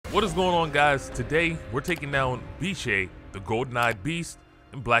What is going on, guys? Today we're taking down Bishui, the golden-eyed beast,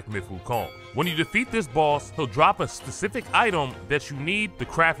 and Black Myth Wukong. When you defeat this boss, he'll drop a specific item that you need to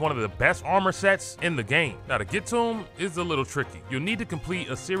craft one of the best armor sets in the game. Now, to get to him is a little tricky. You'll need to complete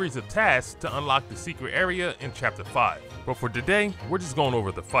a series of tasks to unlock the secret area in Chapter 5. But for today, we're just going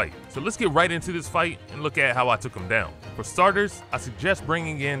over the fight. So let's get right into this fight and look at how I took him down. For starters, I suggest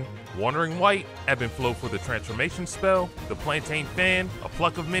bringing in Wandering White, Ebb and Flow for the transformation spell, the Plantain Fan, a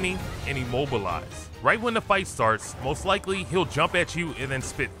Pluck of Many, and Immobilize. Right when the fight starts, most likely he'll jump at you and then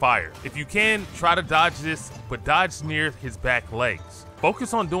spit fire. If you can, try to dodge this, but dodge near his back legs.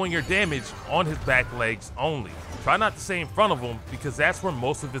 Focus on doing your damage on his back legs only. Try not to stay in front of him because that's where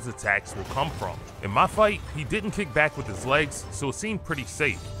most of his attacks will come from. In my fight, he didn't kick back with his legs, so it seemed pretty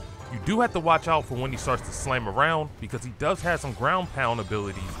safe. You do have to watch out for when he starts to slam around because he does have some ground pound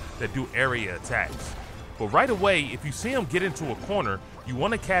abilities that do area attacks. But right away, if you see him get into a corner, you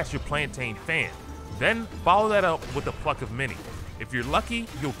want to cast your Plantain Fan. Then follow that up with a Pluck of Many. If you're lucky,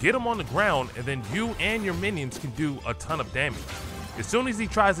 you'll get him on the ground and then you and your minions can do a ton of damage. As soon as he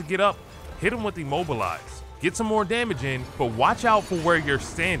tries to get up, hit him with Immobilize. Get some more damage in, but watch out for where you're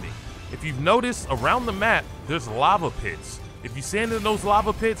standing. If you've noticed, around the map, there's lava pits. If you stand in those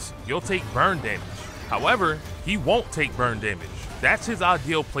lava pits, you'll take burn damage. However, he won't take burn damage. That's his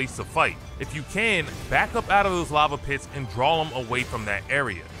ideal place to fight. If you can, back up out of those lava pits and draw him away from that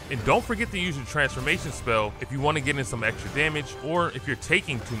area. And don't forget to use your transformation spell if you want to get in some extra damage or if you're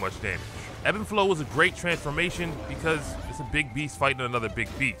taking too much damage. Ebb and Flow is a great transformation because it's a big beast fighting another big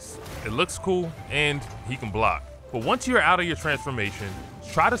beast. It looks cool and he can block. But once you're out of your transformation,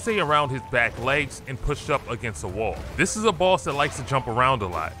 try to stay around his back legs and pushed up against a wall. This is a boss that likes to jump around a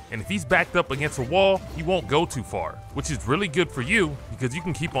lot, and if he's backed up against a wall, he won't go too far, which is really good for you because you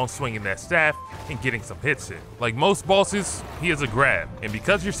can keep on swinging that staff and getting some hits in. Like most bosses, he has a grab, and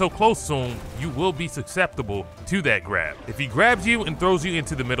because you're so close to him, you will be susceptible to that grab. If he grabs you and throws you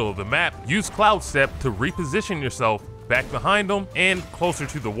into the middle of the map, use Cloud Step to reposition yourself back behind him and closer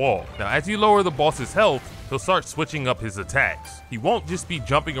to the wall. Now, as you lower the boss's health, he'll start switching up his attacks. He won't just be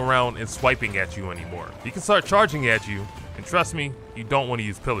jumping around and swiping at you anymore. He can start charging at you, and trust me, you don't want to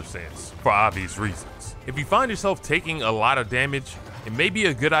use Pillar Stance for obvious reasons. If you find yourself taking a lot of damage, it may be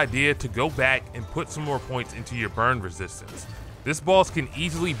a good idea to go back and put some more points into your burn resistance. This boss can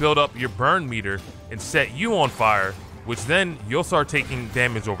easily build up your burn meter and set you on fire, which then you'll start taking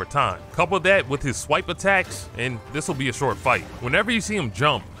damage over time. Couple that with his swipe attacks, and this will be a short fight. Whenever you see him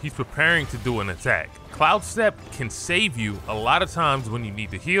jump, he's preparing to do an attack. Cloud Step can save you a lot of times when you need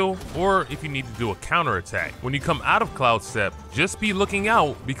to heal or if you need to do a counter attack. When you come out of Cloud Step, just be looking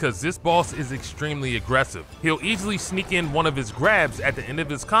out because this boss is extremely aggressive. He'll easily sneak in one of his grabs at the end of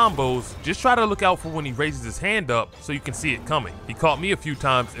his combos. Just try to look out for when he raises his hand up so you can see it coming. He caught me a few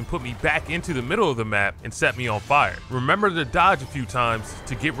times and put me back into the middle of the map and set me on fire. Remember to dodge a few times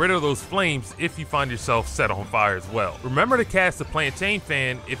to get rid of those flames if you find yourself set on fire as well. Remember to cast the Plantain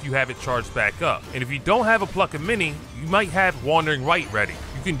Fan if you have it charged back up. And if you don't have a Pluck of Many, you might have Wandering White ready.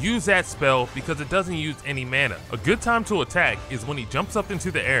 You can use that spell because it doesn't use any mana. A good time to attack is when he jumps up into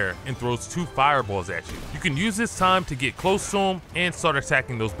the air and throws 2 fireballs at you. You can use this time to get close to him and start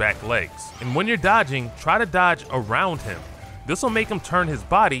attacking those back legs. And when you're dodging, try to dodge around him. This will make him turn his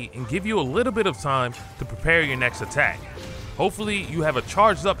body and give you a little bit of time to prepare your next attack. Hopefully you have a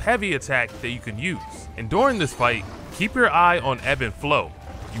charged up heavy attack that you can use. And during this fight, keep your eye on Ebb and Flow.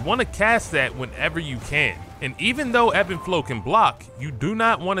 You want to cast that whenever you can. And even though Ebb and Flow can block, you do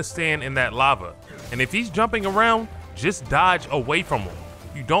not want to stand in that lava. And if he's jumping around, just dodge away from him.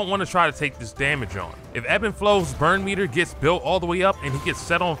 You don't want to try to take this damage on. If Ebb and Flow's burn meter gets built all the way up and he gets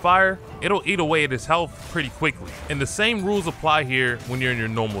set on fire, it'll eat away at his health pretty quickly. And the same rules apply here when you're in your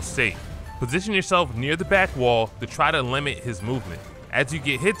normal state. Position yourself near the back wall to try to limit his movement. As you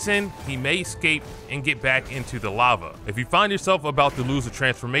get hits in, he may escape and get back into the lava. If you find yourself about to lose a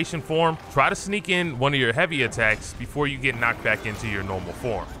transformation form, try to sneak in one of your heavy attacks before you get knocked back into your normal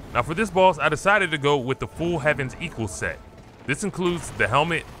form. Now for this boss, I decided to go with the full Heaven's Equal set. This includes the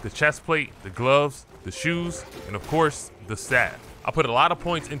helmet, the chest plate, the gloves, the shoes, and of course, the staff. I put a lot of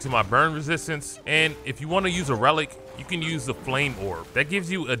points into my burn resistance, and if you want to use a relic, you can use the flame orb. That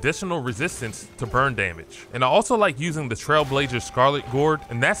gives you additional resistance to burn damage. And I also like using the Trailblazer Scarlet Gourd,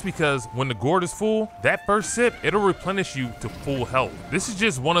 and that's because when the gourd is full, that first sip, it'll replenish you to full health. This is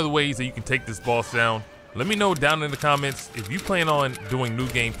just one of the ways that you can take this boss down. Let me know down in the comments if you plan on doing New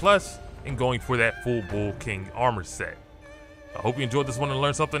Game Plus and going for that full Bull King armor set. I hope you enjoyed this one and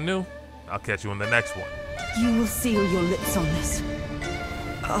learned something new. I'll catch you in the next one. You will seal your lips on this.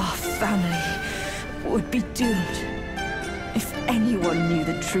 Our family would be doomed. If anyone knew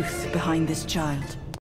the truth behind this child,